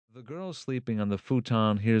The girl sleeping on the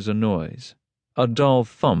futon hears a noise, a dull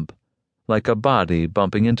thump, like a body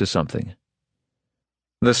bumping into something.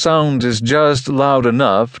 The sound is just loud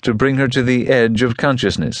enough to bring her to the edge of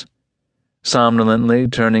consciousness,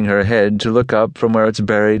 somnolently turning her head to look up from where it's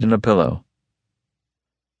buried in a pillow.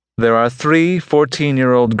 There are 3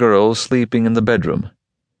 14-year-old girls sleeping in the bedroom,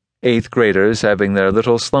 8th graders having their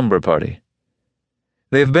little slumber party.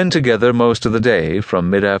 They've been together most of the day from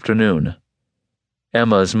mid-afternoon.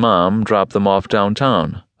 Emma's mom dropped them off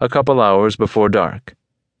downtown a couple hours before dark.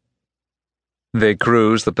 They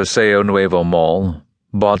cruised the Paseo Nuevo Mall,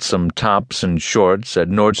 bought some tops and shorts at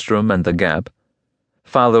Nordstrom and The Gap,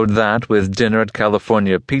 followed that with dinner at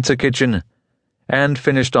California Pizza Kitchen, and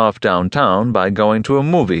finished off downtown by going to a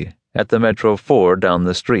movie at the Metro 4 down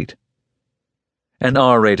the street. An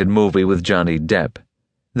R-rated movie with Johnny Depp.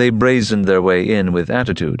 They brazened their way in with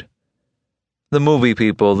attitude. The movie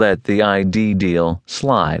people let the ID deal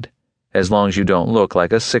slide, as long as you don't look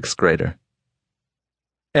like a 6th grader.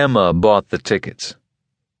 Emma bought the tickets.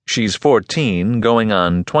 She's 14, going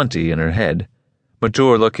on 20 in her head,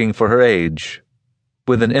 mature looking for her age,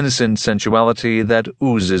 with an innocent sensuality that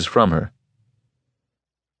oozes from her.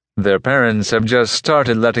 Their parents have just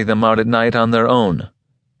started letting them out at night on their own,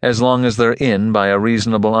 as long as they're in by a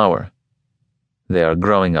reasonable hour. They are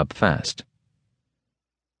growing up fast.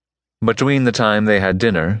 Between the time they had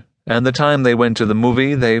dinner and the time they went to the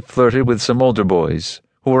movie, they flirted with some older boys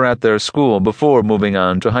who were at their school before moving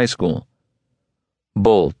on to high school.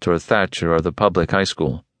 Bolt or Thatcher or the public high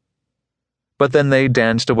school. But then they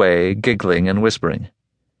danced away, giggling and whispering.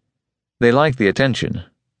 They like the attention,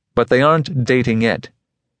 but they aren't dating yet,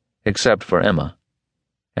 except for Emma.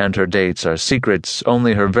 And her dates are secrets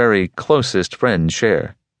only her very closest friends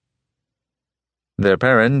share. Their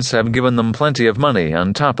parents have given them plenty of money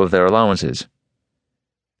on top of their allowances.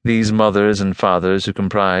 These mothers and fathers, who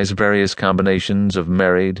comprise various combinations of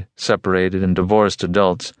married, separated, and divorced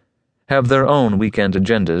adults, have their own weekend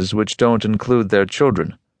agendas which don't include their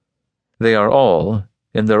children. They are all,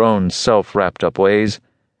 in their own self-wrapped-up ways,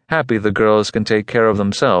 happy the girls can take care of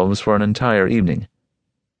themselves for an entire evening.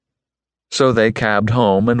 So they cabbed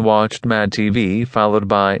home and watched Mad TV, followed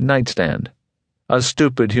by Nightstand, a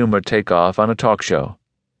stupid humor takeoff on a talk show.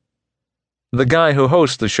 The guy who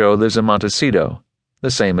hosts the show lives in Montecito,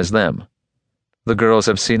 the same as them. The girls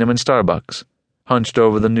have seen him in Starbucks, hunched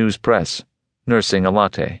over the news press, nursing a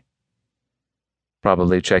latte.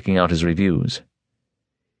 Probably checking out his reviews.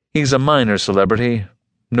 He's a minor celebrity,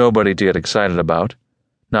 nobody to get excited about,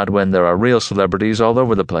 not when there are real celebrities all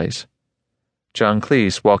over the place. John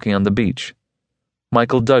Cleese walking on the beach.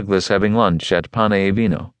 Michael Douglas having lunch at Pane e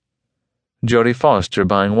Vino. Jodie Foster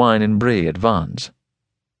buying wine and brie at Vaughn's.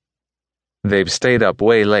 They've stayed up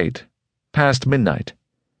way late, past midnight.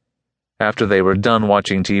 After they were done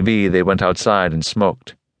watching TV, they went outside and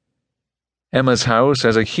smoked. Emma's house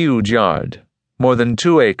has a huge yard, more than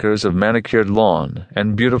 2 acres of manicured lawn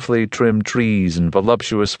and beautifully trimmed trees and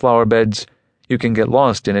voluptuous flower beds. You can get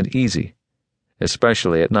lost in it easy,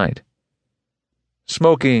 especially at night.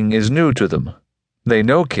 Smoking is new to them. They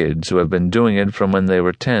know kids who have been doing it from when they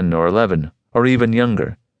were 10 or 11, or even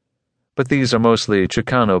younger. But these are mostly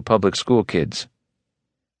Chicano public school kids.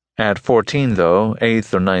 At 14, though,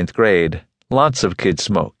 8th or 9th grade, lots of kids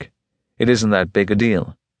smoke. It isn't that big a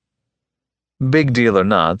deal. Big deal or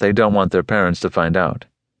not, they don't want their parents to find out.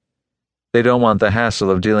 They don't want the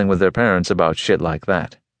hassle of dealing with their parents about shit like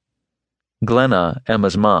that. Glenna,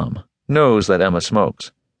 Emma's mom, knows that Emma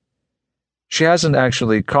smokes. She hasn't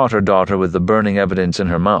actually caught her daughter with the burning evidence in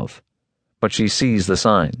her mouth, but she sees the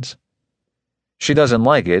signs. She doesn't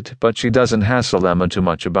like it, but she doesn't hassle Emma too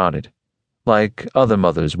much about it, like other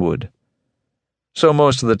mothers would. So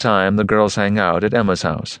most of the time the girls hang out at Emma's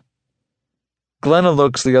house. Glenna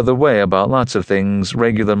looks the other way about lots of things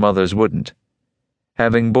regular mothers wouldn't.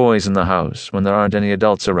 Having boys in the house when there aren't any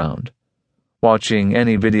adults around. Watching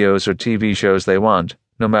any videos or TV shows they want,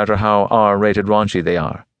 no matter how R-rated raunchy they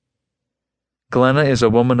are. Glenna is a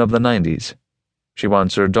woman of the 90s. She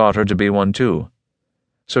wants her daughter to be one too,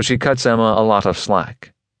 so she cuts Emma a lot of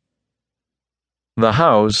slack. The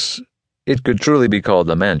house, it could truly be called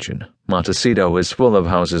a mansion. Montecito is full of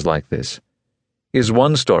houses like this. Is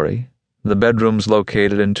 1 story, the bedrooms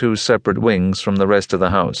located in 2 separate wings from the rest of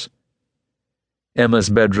the house. Emma's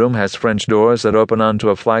bedroom has French doors that open onto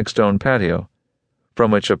a flagstone patio,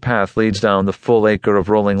 from which a path leads down the full acre of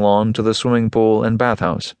rolling lawn to the swimming pool and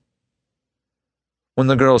bathhouse. When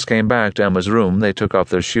the girls came back to Emma's room, they took off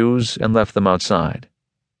their shoes and left them outside.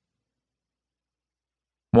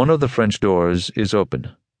 One of the French doors is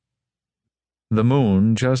open. The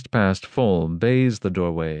moon, just past full, bathes the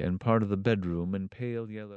doorway and part of the bedroom in pale yellow.